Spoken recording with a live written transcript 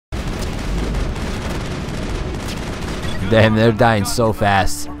Damn, they're dying so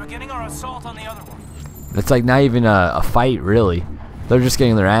fast. We're beginning our assault on the other one. It's like not even a fight, really. They're just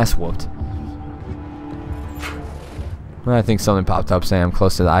getting their ass whooped. Well, I think something popped up saying I'm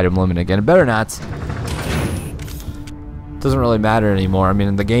close to the item limit again. It better not. Doesn't really matter anymore. I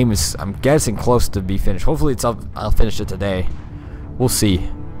mean, the game is, I'm guessing, close to be finished. Hopefully it's up. I'll finish it today. We'll see.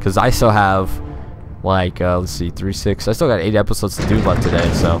 Because I still have, like, let's see, 3, 6. I still got 8 episodes to do left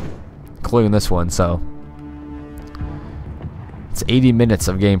today, so. Including this one, so. It's 80 minutes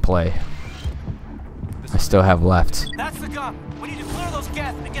of gameplay I still have left. That's the gun. We need to clear those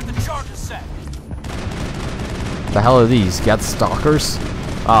gas and get the charges set. The hell are these? Got stalkers?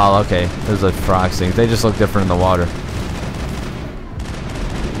 Oh, okay. There's like frog things. They just look different in the water.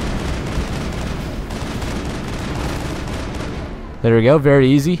 There we go. Very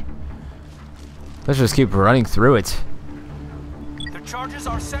easy. Let's just keep running through it. The charges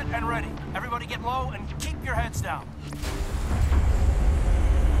are set and ready. Everybody get low and keep your heads down.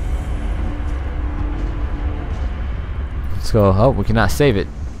 Let's go. Oh, we cannot save it.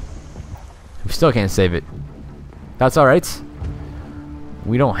 We still can't save it. That's alright.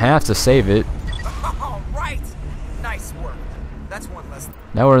 We don't have to save it. All right. Nice work. That's one less.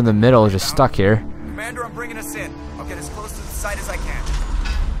 Now we're in the middle, just stuck here. Commander, I'm bringing us in. I'll get as close to the site as I can.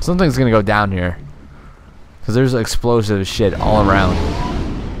 Something's gonna go down here. Because there's explosive shit all around.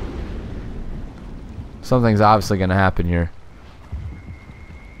 Something's obviously gonna happen here.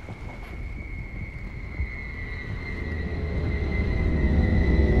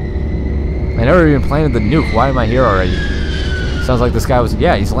 I never even planted the nuke. Why am I here already? Sounds like this guy was...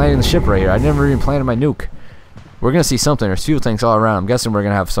 Yeah, he's landing the ship right here. I never even planted my nuke. We're gonna see something. There's fuel tanks all around. I'm guessing we're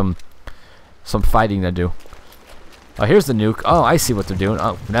gonna have some fighting to do. Oh, here's the nuke. Oh, I see what they're doing.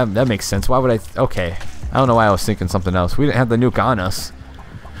 Oh, that makes sense. Why would I... Okay. I don't know why I was thinking something else. We didn't have the nuke on us.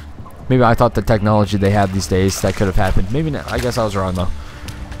 Maybe I thought the technology they have these days, that could have happened. Maybe not. I guess I was wrong, though.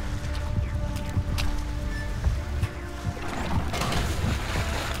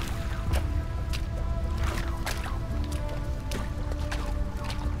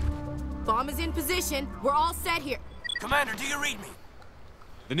 Bomb is in position. We're all set here. Commander, do you read me?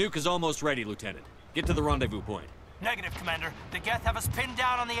 The nuke is almost ready, Lieutenant. Get to the rendezvous point. Negative, Commander. The Geth have us pinned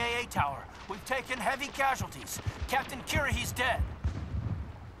down on the AA tower. We've taken heavy casualties. Captain Kirahi's dead.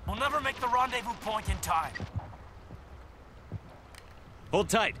 We'll never make the rendezvous point in time. Hold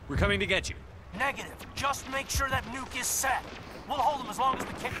tight. We're coming to get you. Negative. Just make sure that nuke is set. We'll hold them as long as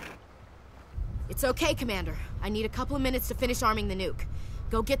we can. It's okay, Commander. I need a couple of minutes to finish arming the nuke.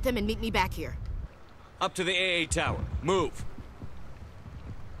 Go get them and meet me back here. Up to the AA tower. Move.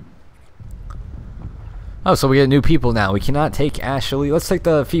 Oh, so we get new people now. We cannot take Ashley. Let's take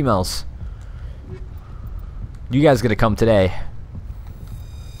the females. You guys gonna come today.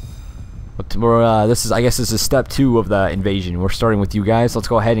 But we're, this is, I guess this is step 2 of the invasion. We're starting with you guys. Let's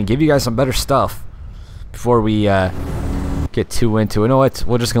go ahead and give you guys some better stuff before we get too into it. You know what?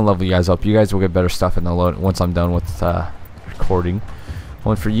 We're just gonna level you guys up. You guys will get better stuff in the load once I'm done with recording.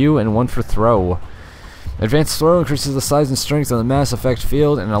 One for you and one for throw. Advanced throw increases the size and strength of the Mass Effect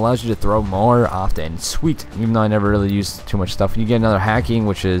field and allows you to throw more often. Sweet. Even though I never really used too much stuff. You get another hacking,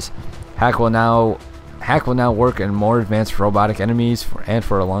 which is hack will now work in more advanced robotic enemies and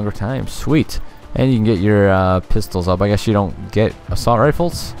for a longer time. Sweet. And you can get your pistols up. I guess you don't get assault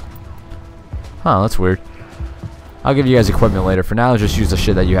rifles. Huh, that's weird. I'll give you guys equipment later. For now, just use the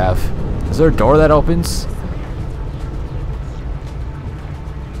shit that you have. Is there a door that opens?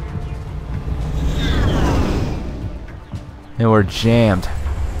 And we're jammed.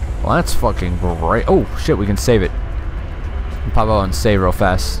 Well, that's fucking great. Oh, shit, we can save it. Pop out and save real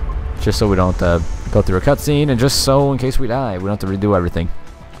fast. Just so we don't go through a cutscene, and just so in case we die, we don't have to redo everything.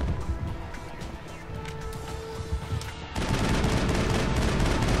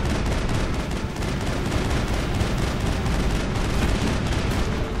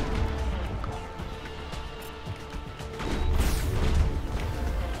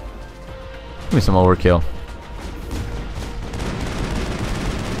 Give me some overkill.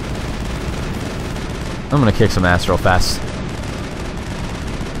 I'm gonna kick some ass real fast.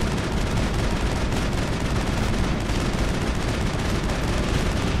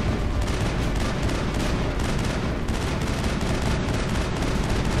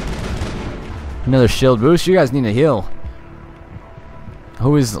 Another shield boost. You guys need a heal.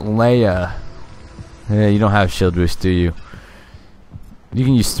 Who is Leia? Yeah, you don't have shield boost, do you? You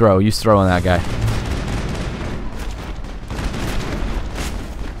can use throw. Use throw on that guy.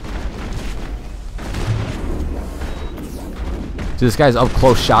 Dude, this guy's up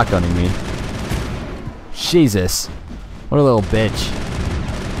close shotgunning me. Jesus. What a little bitch.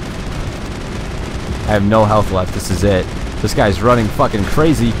 I have no health left. This is it. This guy's running fucking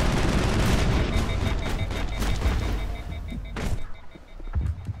crazy.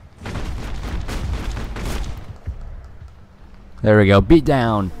 There we go. Beat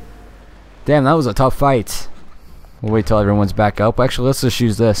down. Damn, that was a tough fight. We'll wait till everyone's back up. Actually, let's just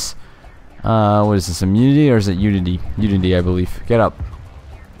use this. What is this? Immunity or is it Unity? Unity, I believe. Get up.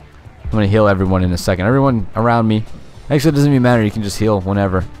 I'm gonna heal everyone in a second. Everyone around me. Actually, it doesn't even matter. You can just heal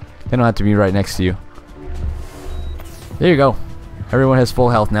whenever. They don't have to be right next to you. There you go. Everyone has full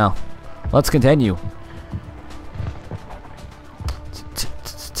health now. Let's continue.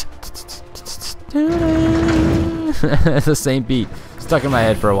 It's the same beat. Stuck in my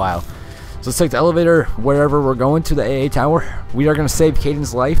head for a while. So let's take the elevator wherever we're going to the AA tower. We are going to save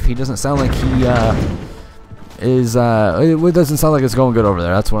Kaiden's life. He doesn't sound like he is. It doesn't sound like it's going good over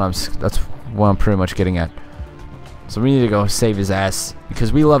there. That's what I'm pretty much getting at. So we need to go save his ass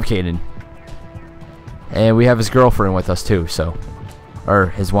because we love Kaiden, and we have his girlfriend with us too. So, or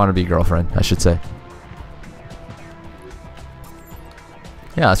his wannabe girlfriend, I should say.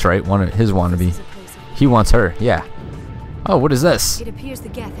 Yeah, that's right. His wannabe. He wants her. Yeah. Oh, what is this? It appears the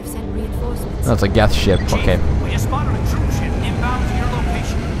Geth have sent reinforcements. Oh, it's a Geth ship. Okay. We just spotted a troop ship inbound to your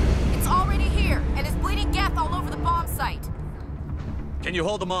location. It's already here, and is bleeding Geth all over the bomb site. Can you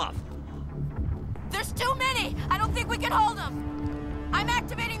hold them off? There's too many! I don't think we can hold them! I'm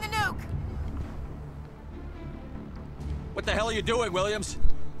activating the nuke! What the hell are you doing, Williams?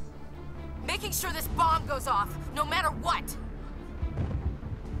 Making sure this bomb goes off, no matter what!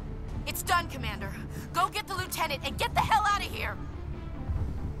 It's done, Commander. Go get the lieutenant and get the hell out of here!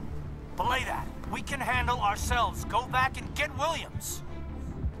 Belay that. We can handle ourselves. Go back and get Williams.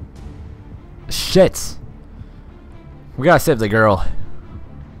 Shit. We gotta save the girl.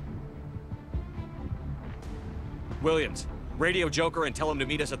 Williams, radio Joker and tell him to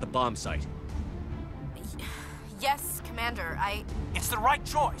meet us at the bomb site. Yes, Commander, It's the right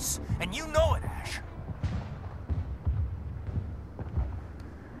choice, and you know it, Ash.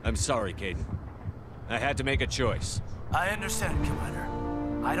 I'm sorry, Kaiden. I had to make a choice. I understand, Commander.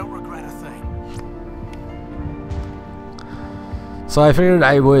 I don't regret a thing. So I figured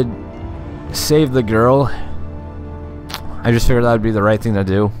I would save the girl. I just figured that would be the right thing to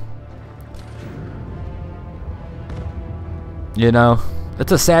do. You know,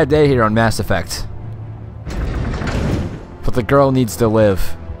 it's a sad day here on Mass Effect. But the girl needs to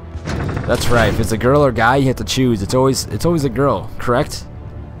live. That's right. If it's a girl or guy, you have to choose. It's always a girl, correct?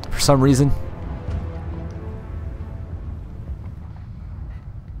 For some reason.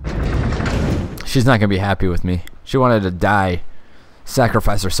 She's not gonna be happy with me. She wanted to die,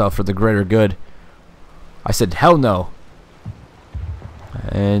 sacrifice herself for the greater good. I said, hell no.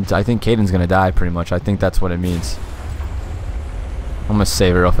 And I think Kaiden's gonna die pretty much. I think that's what it means. I'm gonna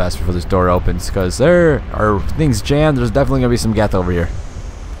save it real fast before this door opens, because there are things jammed. There's definitely gonna be some Geth over here.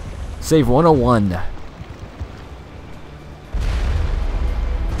 Save 101.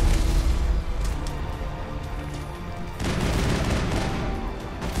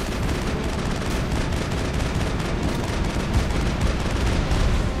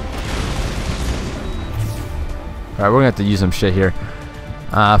 Alright, we're gonna have to use some shit here.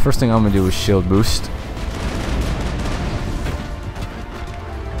 First thing I'm gonna do is shield boost.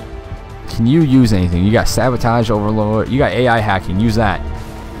 Can you use anything? You got sabotage, overload, you got AI hacking, use that.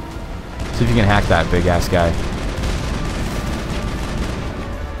 See if you can hack that big ass guy.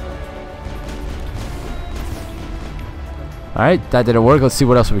 Alright, that didn't work. Let's see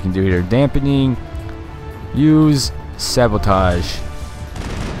what else we can do here. Dampening, use sabotage.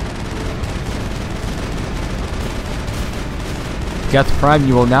 Geth Prime,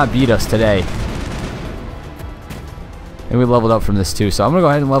 you will not beat us today. And we leveled up from this too, so I'm gonna go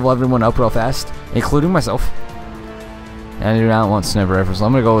ahead and level everyone up real fast, including myself. And I do not want sniper rifles, so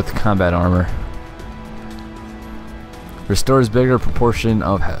I'm gonna go with combat armor. Restores bigger proportion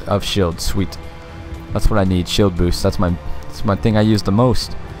of shield. Sweet. That's what I need. Shield boost. That's my thing I use the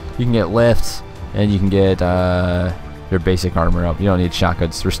most. You can get lifts, and you can get your basic armor up. You don't need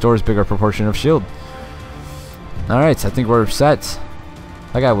shotguns. Restores bigger proportion of shield. Alright, I think we're set.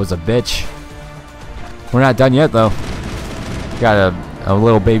 That guy was a bitch. We're not done yet, though. Got a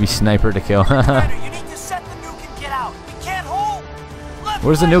little baby sniper to kill. Commander, you need to set the nuke and get out. We can't hold. Left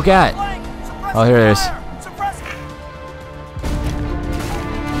Where's the flank, nuke at? flank. Suppress Oh, here it is. fire. Suppress it.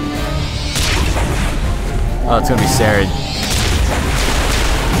 Oh, it's gonna be Sarah.